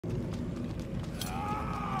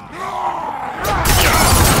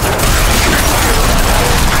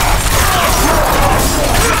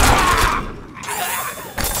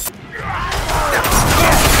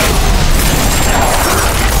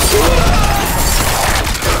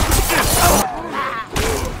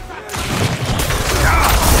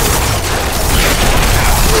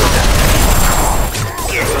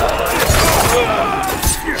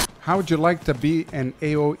How would you like to be an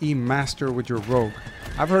AOE master with your rogue?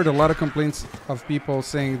 I've heard a lot of complaints of people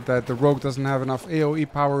saying that the rogue doesn't have enough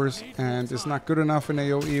AOE powers and is not good enough in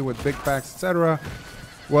AOE with big packs, etc.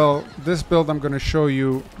 Well, this build I'm going to show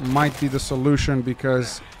you might be the solution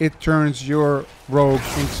because it turns your rogue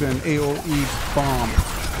into an AOE bomb.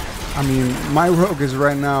 I mean, my rogue is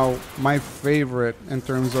right now my favorite in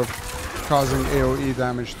terms of causing AOE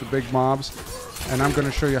damage to big mobs. And I'm going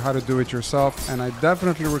to show you how to do it yourself, and I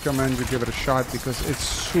definitely recommend you give it a shot because it's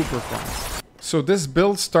super fun. So this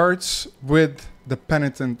build starts with the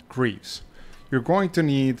Penitent Greaves. You're going to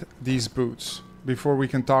need these boots before we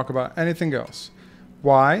can talk about anything else.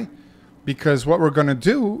 Why? Because what we're going to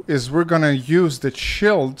do is we're going to use the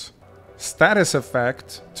chilled status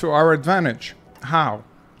effect to our advantage. How?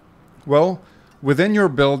 Well, within your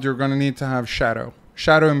build you're going to need to have Shadow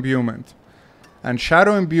Imbuement. And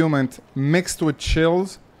Shadow Imbuement mixed with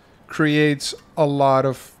chills creates a lot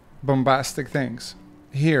of bombastic things.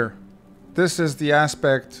 Here, this is the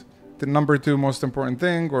aspect, the number 2 most important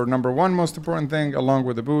thing, or number 1 most important thing, along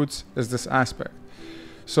with the boots, is this aspect.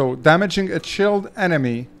 So damaging a chilled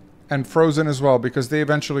enemy, and frozen as well, because they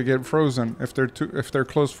eventually get frozen if they're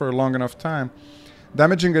close for a long enough time.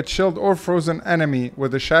 Damaging a chilled or frozen enemy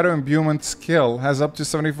with a Shadow Imbuement skill has up to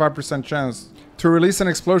 75% chance to release an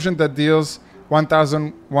explosion that deals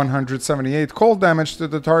 1178 cold damage to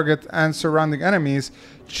the target and surrounding enemies,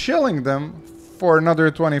 chilling them for another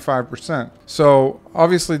 25%. So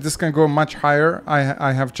obviously this can go much higher.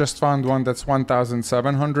 I have just found one that's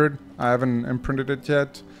 1700. I haven't imprinted it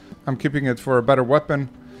yet. I'm keeping it for a better weapon.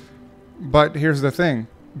 But here's the thing.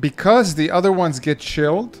 Because the other ones get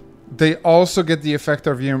chilled, they also get the effect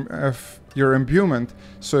of your imbuement.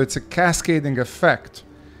 So it's a cascading effect.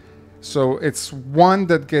 So it's one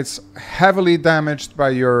that gets heavily damaged by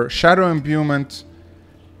your Shadow Imbuement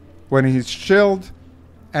when he's chilled,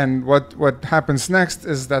 and what happens next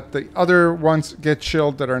is that the other ones get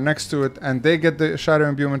chilled that are next to it, and they get the Shadow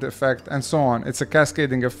Imbuement effect, and so on. It's a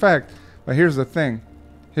cascading effect. But here's the thing.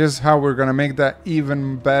 Here's how we're going to make that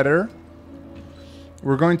even better.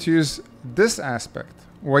 We're going to use this aspect.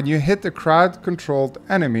 When you hit a crowd-controlled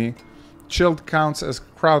enemy, chilled counts as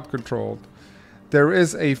crowd-controlled. There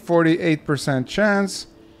is a 48% chance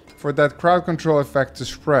for that crowd control effect to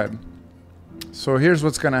spread. So here's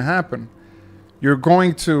what's going to happen. You're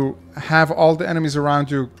going to have all the enemies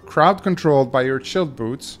around you crowd controlled by your chilled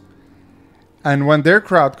boots. And when they're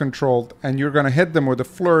crowd controlled and you're going to hit them with a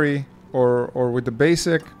flurry or with the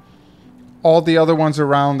basic, all the other ones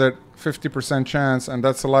around it, 50% chance, and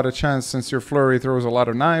that's a lot of chance since your flurry throws a lot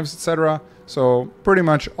of knives, etc. So pretty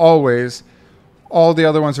much always, all the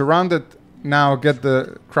other ones around it now get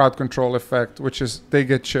the crowd control effect, which is they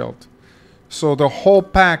get chilled. So the whole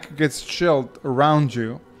pack gets chilled around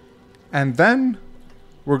you. And then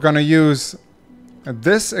we're going to use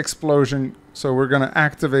this explosion. So we're going to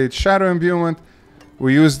activate Shadow Imbuement.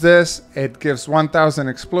 We use this. It gives 1000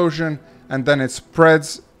 explosion. And then it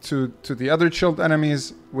spreads to the other chilled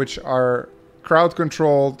enemies, which are crowd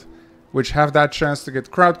controlled, which have that chance to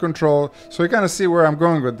get crowd control. So you kind of see where I'm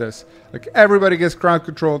going with this. Like everybody gets crowd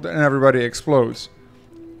controlled and everybody explodes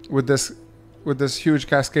with this huge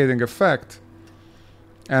cascading effect.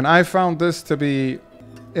 And I found this to be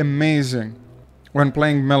amazing when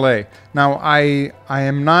playing melee. Now I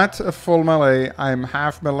am not a full melee. I'm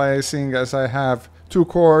half melee, seeing as I have 2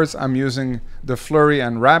 cores. I'm using the flurry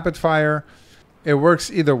and rapid fire. It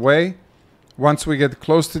works either way. Once we get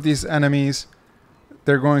close to these enemies,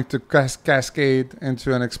 they're going to cascade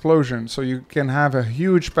into an explosion. So you can have a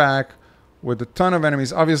huge pack with a ton of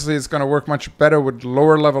enemies. Obviously, it's going to work much better with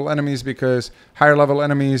lower level enemies because higher level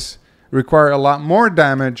enemies require a lot more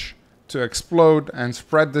damage to explode and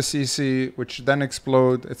spread the CC, which then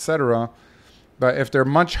explode, etc. But if they're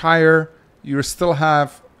much higher, you'll still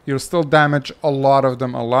damage a lot of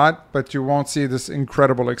them a lot, but you won't see this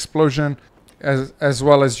incredible explosion as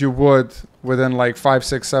well as you would within like 5,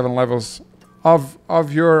 6, 7 levels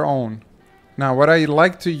of your own. Now what I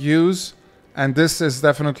like to use, and this is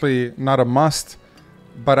definitely not a must,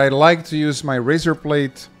 but I like to use my razor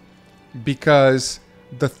plate because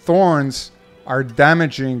the thorns are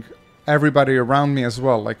damaging everybody around me as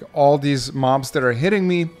well. Like all these mobs that are hitting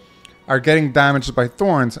me are getting damaged by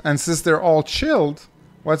thorns, and since they're all chilled,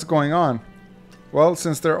 what's going on? Well,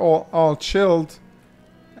 since they're all chilled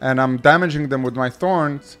and I'm damaging them with my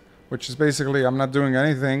thorns, which is basically I'm not doing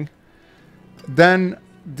anything, then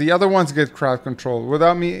the other ones get crowd control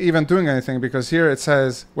without me even doing anything, because here it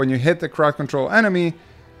says when you hit the crowd control enemy,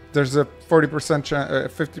 there's a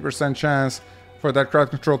 50% chance for that crowd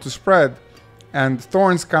control to spread. And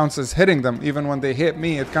thorns counts as hitting them. Even when they hit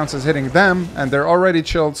me, it counts as hitting them, and they're already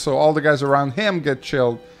chilled, so all the guys around him get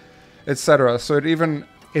chilled, etc. So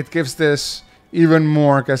it gives this even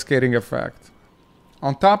more cascading effect.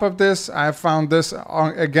 On top of this, I have found this,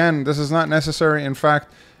 again, this is not necessary. In fact,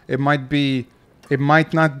 it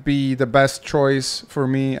might not be the best choice for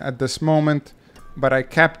me at this moment, but I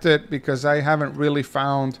kept it because I haven't really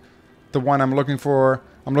found the one I'm looking for.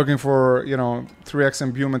 I'm looking for, 3x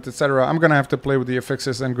imbuement, etc. I'm gonna have to play with the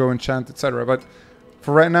affixes and go enchant, etc. But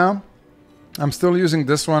for right now, I'm still using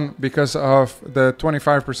this one because of the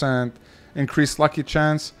 25% increased lucky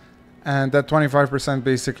chance, and that 25%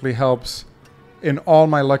 basically helps in all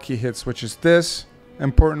my lucky hits, which is this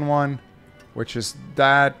important one, which is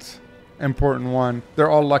that important one.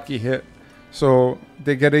 They're all lucky hit, so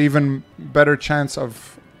they get an even better chance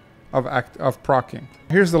of proccing.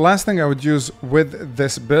 Here's the last thing I would use with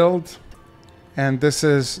this build, and this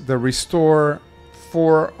is the restore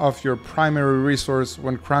 4 of your primary resource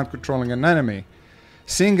when crowd controlling an enemy.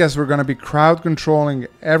 Seeing as we're going to be crowd controlling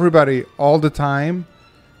everybody all the time,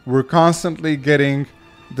 we're constantly getting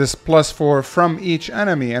this +4 from each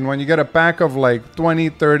enemy, and when you get a pack of like 20,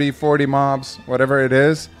 30, 40 mobs, whatever it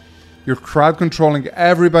is, you're crowd controlling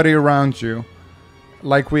everybody around you,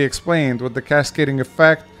 like we explained, with the cascading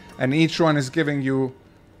effect, and each one is giving you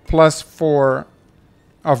 +4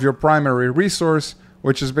 of your primary resource,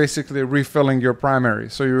 which is basically refilling your primary.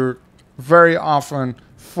 So you're very often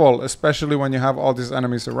full, especially when you have all these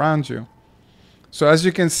enemies around you. So as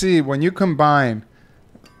you can see, when you combine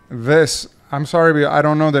this, I'm sorry, I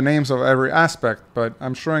don't know the names of every aspect, but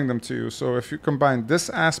I'm showing them to you. So if you combine this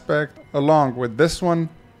aspect along with this one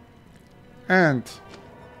and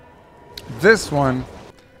this one,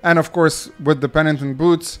 and of course with the penitent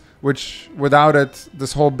boots, which without it,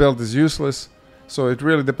 this whole build is useless. So it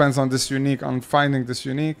really depends on this unique, on finding this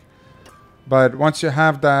unique. But once you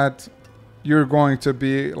have that, you're going to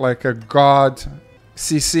be like a god,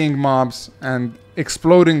 CCing mobs and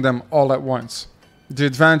exploding them all at once. The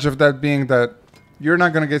advantage of that being that you're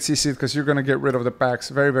not going to get CC'd because you're going to get rid of the packs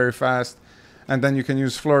very, very fast. And then you can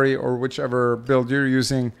use Flurry or whichever build you're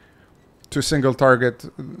using to single target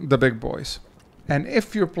the big boys. And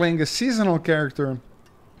if you're playing a seasonal character,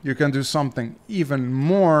 you can do something even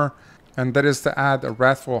more, and that is to add a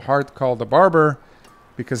wrathful heart called the Barber,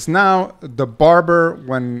 because now the Barber,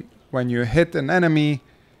 when you hit an enemy,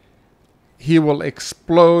 he will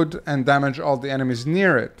explode and damage all the enemies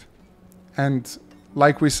near it. And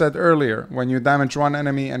like we said earlier, when you damage one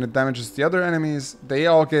enemy and it damages the other enemies, they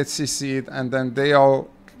all get CC'd, and then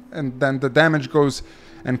the damage goes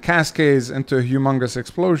and cascades into a humongous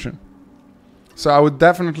explosion. So I would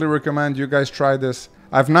definitely recommend you guys try this.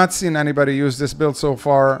 I've not seen anybody use this build so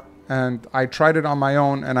far, and I tried it on my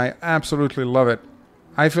own and I absolutely love it.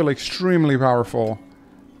 I feel extremely powerful,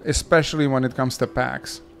 especially when it comes to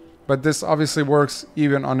packs. But this obviously works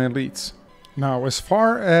even on elites. Now, as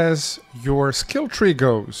far as your skill tree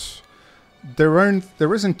goes, there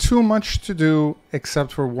isn't too much to do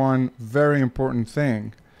except for one very important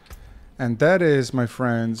thing. And that is, my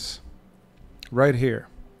friends, right here.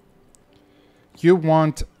 You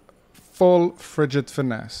want full Frigid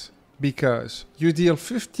Finesse, because you deal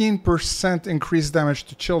 15% increased damage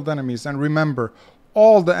to chilled enemies. And remember,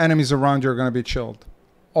 all the enemies around you are going to be chilled.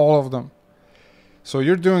 All of them. So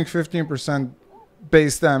you're doing 15%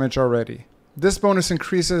 base damage already. This bonus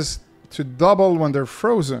increases to double when they're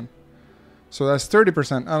frozen. So that's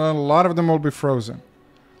 30%, and a lot of them will be frozen.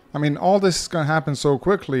 I mean, all this is going to happen so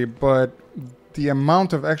quickly, but the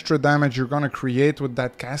amount of extra damage you're going to create with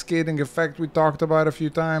that cascading effect we talked about a few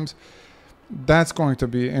times, that's going to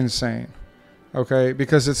be insane. Okay?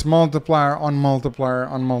 Because it's multiplier on multiplier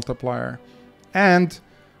on multiplier. And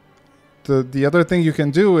the other thing you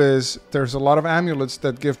can do is there's a lot of amulets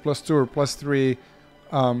that give +2 or +3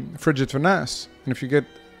 Frigid Finesse. And if you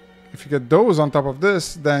get those on top of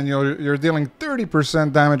this, then you're dealing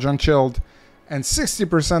 30% damage on chilled and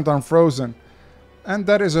 60% on frozen. And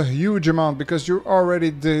that is a huge amount because you're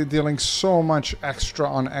already dealing so much extra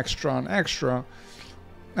on extra on extra.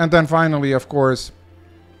 And then finally, of course,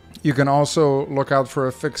 you can also look out for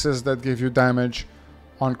affixes that give you damage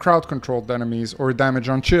on crowd controlled enemies or damage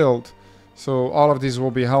on chilled. So all of these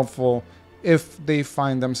will be helpful if they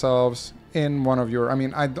find themselves in one of your... I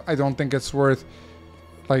mean, I don't think it's worth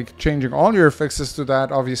like changing all your fixes to that,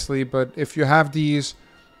 obviously, but if you have these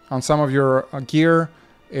on some of your gear,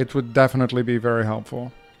 it would definitely be very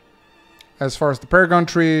helpful. As far as the Paragon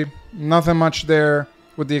tree, nothing much there,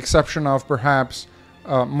 with the exception of perhaps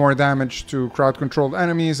more damage to crowd-controlled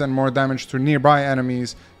enemies and more damage to nearby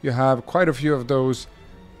enemies. You have quite a few of those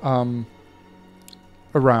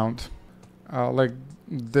around. Like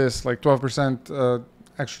this, like 12%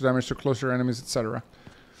 extra damage to closer enemies, etc.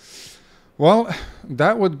 Well,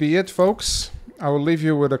 that would be it, folks. I will leave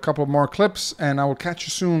you with a couple more clips, and I will catch you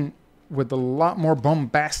soon with a lot more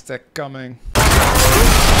bombastic coming.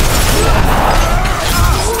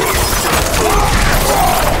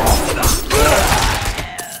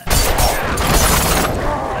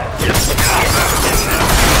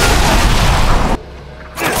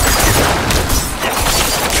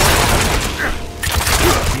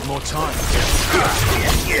 Need more time.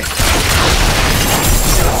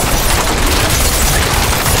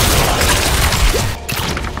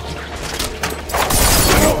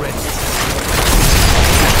 Not ready.